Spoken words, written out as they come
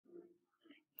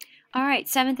All right,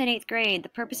 7th and 8th grade. The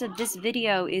purpose of this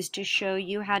video is to show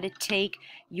you how to take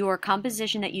your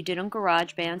composition that you did on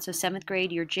GarageBand. So 7th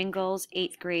grade, your jingles,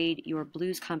 8th grade, your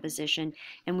blues composition,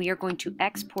 and we are going to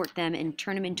export them and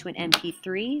turn them into an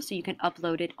MP3 so you can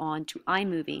upload it onto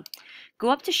iMovie. Go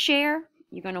up to Share.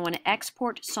 You're going to want to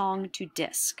export song to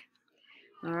disk.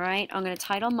 All right, I'm going to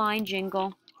title mine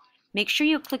Jingle. Make sure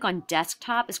you click on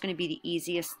Desktop. It's going to be the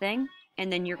easiest thing,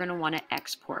 and then you're going to want to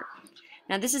export.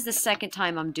 Now this is the second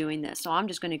time I'm doing this, so I'm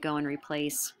just going to go and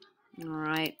replace. All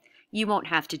right, you won't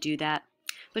have to do that,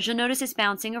 but you'll notice it's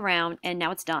bouncing around, and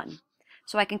now it's done.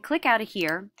 So I can click out of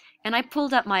here, and I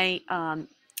pulled up my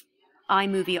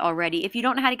iMovie already. If you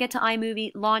don't know how to get to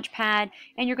iMovie, Launchpad,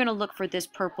 and you're going to look for this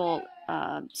purple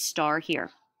star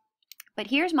here. But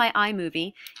here's my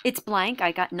iMovie. It's blank.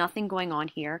 I got nothing going on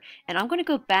here, and I'm going to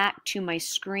go back to my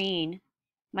screen,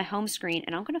 my home screen,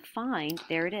 and I'm going to find,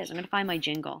 there it is, I'm going to find my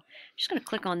jingle. I'm just going to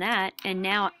click on that, and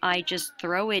now I just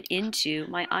throw it into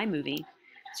my iMovie.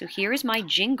 So here is my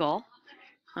jingle.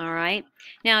 All right.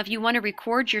 Now if you want to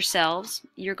record yourselves,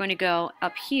 you're going to go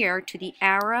up here to the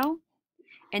arrow,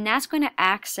 and that's going to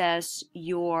access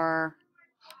your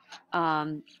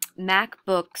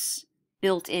MacBook's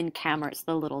built-in camera. It's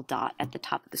the little dot at the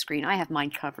top of the screen. I have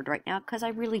mine covered right now because I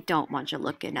really don't want you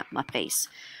looking at my face.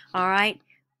 All right.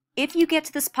 If you get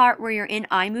to this part where you're in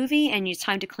iMovie and it's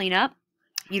time to clean up,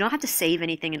 you don't have to save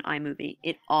anything in iMovie.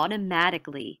 It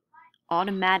automatically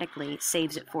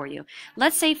saves it for you.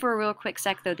 Let's say for a real quick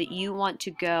sec though that you want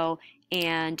to go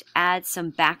and add some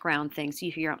background things.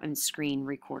 You hear on screen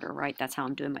recorder, right? That's how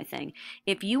I'm doing my thing.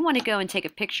 If you want to go and take a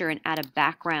picture and add a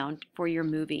background for your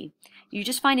movie, you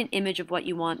just find an image of what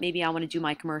you want. Maybe I want to do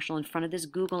my commercial in front of this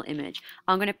Google image.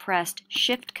 I'm going to press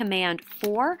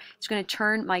Shift-Command-4. It's going to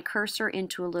turn my cursor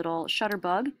into a little shutter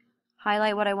bug.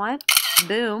 Highlight what I want.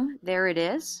 Boom, there it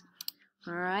is.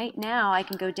 All right, now I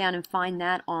can go down and find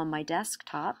that on my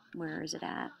desktop. Where is it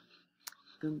at?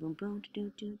 Boom, boom, boom,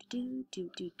 do, do, do, do,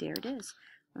 do, there it is.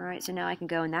 All right, so now I can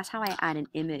go, and that's how I add an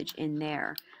image in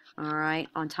there, all right,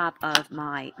 on top of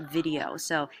my video.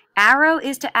 So arrow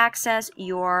is to access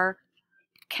your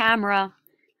camera.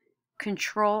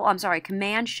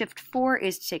 Command Shift 4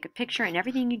 is to take a picture, and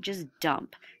everything you just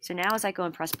dump. So now as I go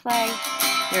and press play,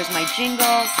 there's my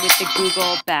jingle with the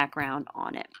Google background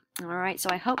on it. All right, so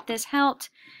I hope this helped.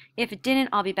 If it didn't,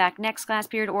 I'll be back next class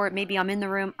period, or maybe I'm in the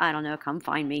room. I don't know. Come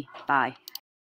find me. Bye.